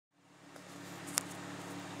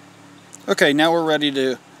Okay, now we're ready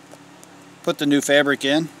to put the new fabric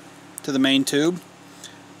in to the main tube.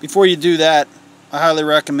 Before you do that, I highly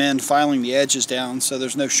recommend filing the edges down so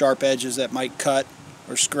there's no sharp edges that might cut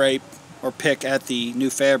or scrape or pick at the new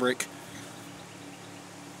fabric.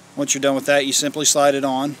 Once you're done with that, you simply slide it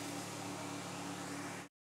on.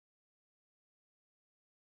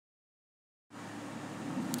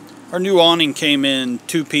 Our new awning came in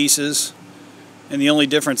 2 pieces, and the only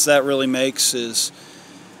difference that really makes is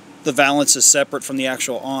the valance is separate from the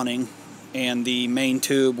actual awning, and the main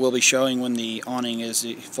tube will be showing when the awning is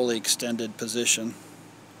a fully extended position.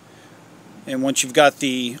 And once you've got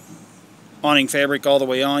the awning fabric all the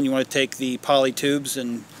way on, you want to take the poly tubes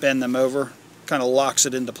and bend them over. Kind of locks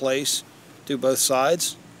it into place. Do both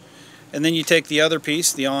sides. And then you take the other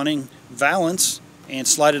piece, the awning valance, and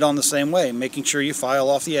slide it on the same way, making sure you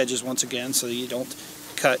file off the edges once again so that you don't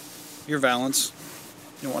cut your valance.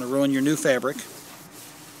 You don't want to ruin your new fabric.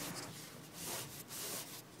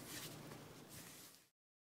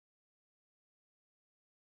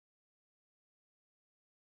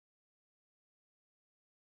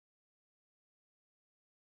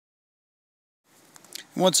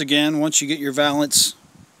 Once again, once you get your valance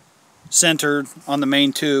centered on the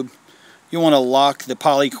main tube, you want to lock the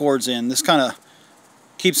poly cords in. This kind of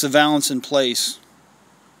keeps the valance in place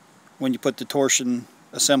when you put the torsion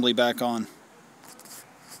assembly back on.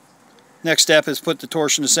 Next step is put the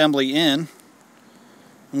torsion assembly in,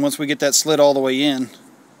 and once we get that slid all the way in,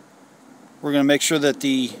 we're going to make sure that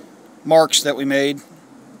the marks that we made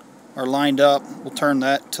are lined up. We'll turn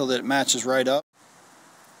that till that it matches right up.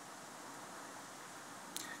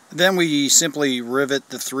 Then we simply rivet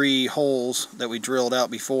the 3 holes that we drilled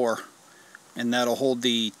out before, and that'll hold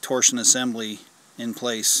the torsion assembly in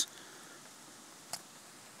place.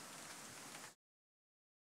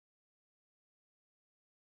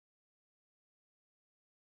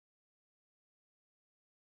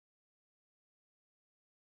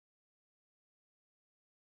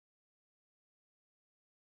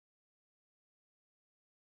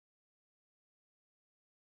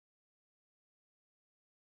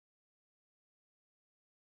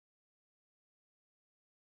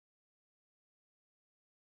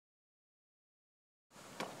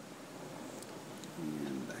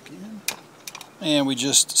 And we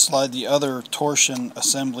just slide the other torsion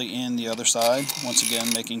assembly in the other side, once again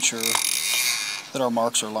making sure that our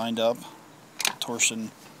marks are lined up. Torsion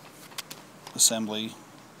assembly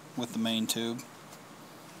with the main tube.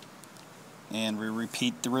 And we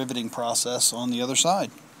repeat the riveting process on the other side.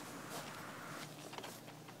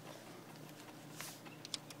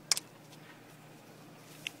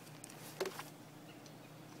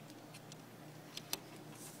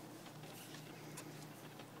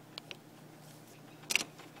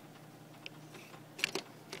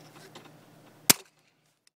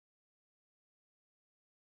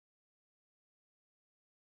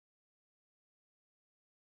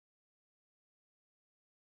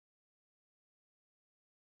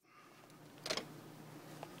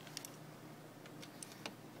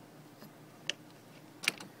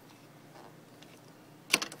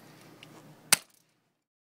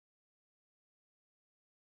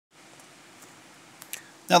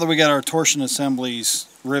 Now that we got our torsion assemblies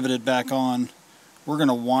riveted back on, we're going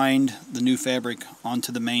to wind the new fabric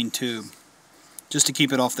onto the main tube just to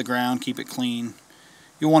keep it off the ground, keep it clean.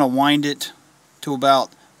 You'll want to wind it to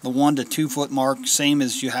about the 1 to 2 foot mark, same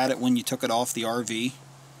as you had it when you took it off the RV.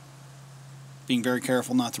 Being very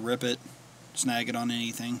careful not to rip it, snag it on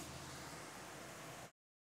anything.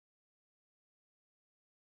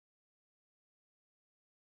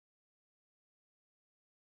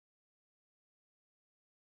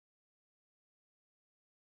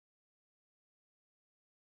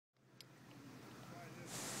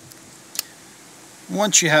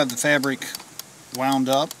 Once you have the fabric wound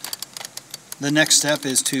up, the next step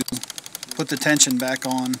is to put the tension back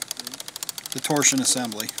on the torsion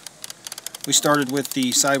assembly. We started with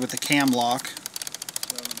the side with the cam lock.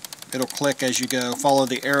 It'll click as you go. Follow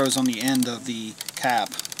the arrows on the end of the cap,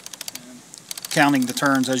 counting the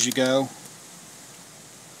turns as you go.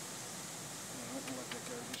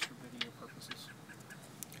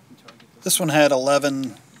 This one had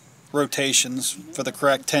 11 rotations for the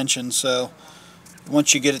correct tension, so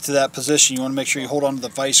once you get it to that position, you want to make sure you hold on to the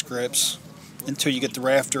vice grips until you get the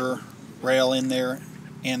rafter rail in there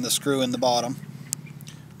and the screw in the bottom.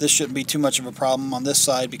 This shouldn't be too much of a problem on this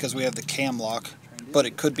side because we have the cam lock, but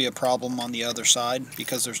it could be a problem on the other side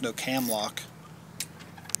because there's no cam lock.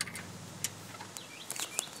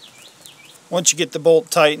 Once you get the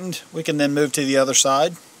bolt tightened, we can then move to the other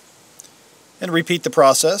side and repeat the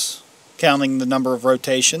process, counting the number of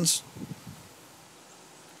rotations.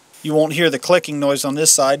 You won't hear the clicking noise on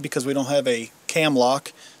this side because we don't have a cam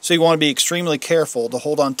lock, so you want to be extremely careful to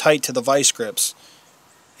hold on tight to the vice grips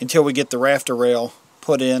until we get the rafter rail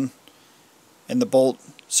put in and the bolt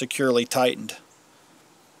securely tightened.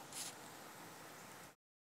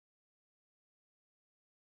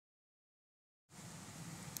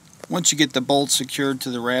 Once you get the bolts secured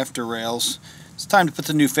to the rafter rails, it's time to put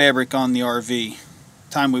the new fabric on the RV.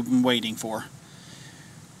 Time we've been waiting for.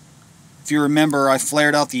 If you remember, I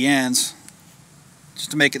flared out the ends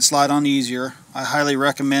just to make it slide on easier. I highly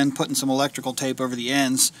recommend putting some electrical tape over the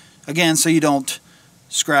ends, again, so you don't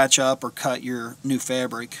scratch up or cut your new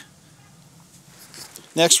fabric.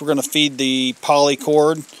 Next, we're going to feed the poly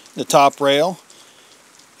cord, the top rail,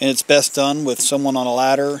 and it's best done with someone on a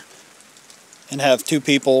ladder and have two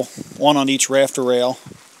people, one on each rafter rail,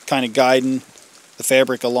 kind of guiding the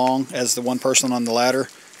fabric along as the one person on the ladder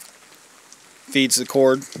feeds the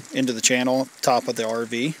cord into the channel top of the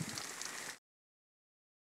RV.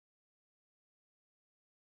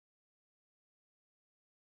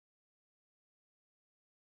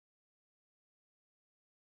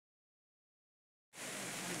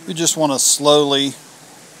 We just want to slowly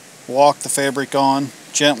walk the fabric on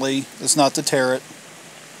gently, as not to tear it,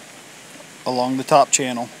 along the top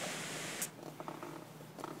channel.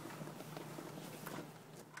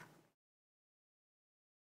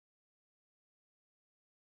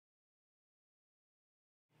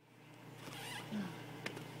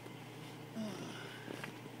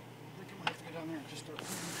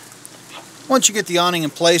 Once you get the awning in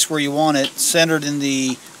place where you want it, centered in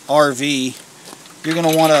the RV, you're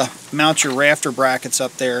going to want to mount your rafter brackets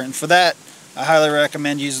up there, and for that I highly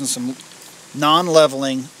recommend using some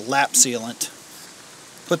non-leveling lap sealant.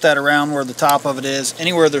 Put that around where the top of it is,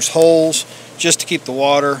 anywhere there's holes, just to keep the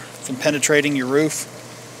water from penetrating your roof.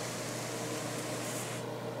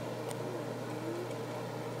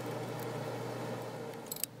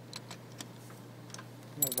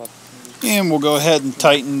 And we'll go ahead and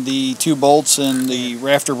tighten the two bolts in the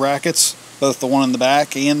rafter brackets, both the one in the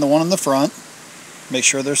back and the one in the front. Make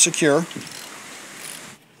sure they're secure.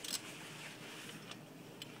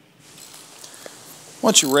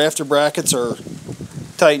 Once your rafter brackets are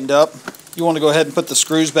tightened up, you want to go ahead and put the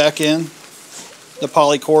screws back in the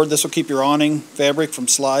poly cord. This will keep your awning fabric from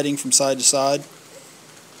sliding from side to side.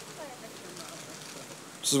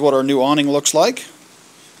 This is what our new awning looks like.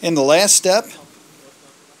 And the last step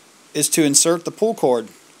is to insert the pull cord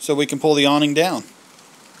so we can pull the awning down.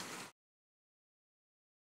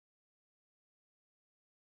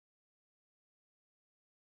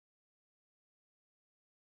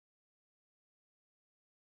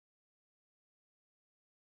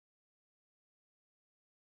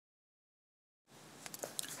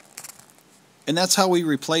 And that's how we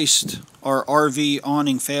replaced our RV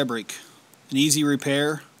awning fabric. An easy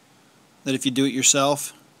repair that if you do it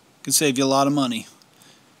yourself can save you a lot of money.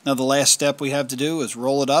 Now the last step we have to do is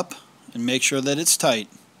roll it up and make sure that it's tight.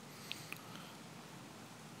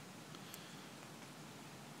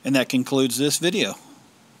 And that concludes this video.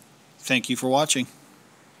 Thank you for watching.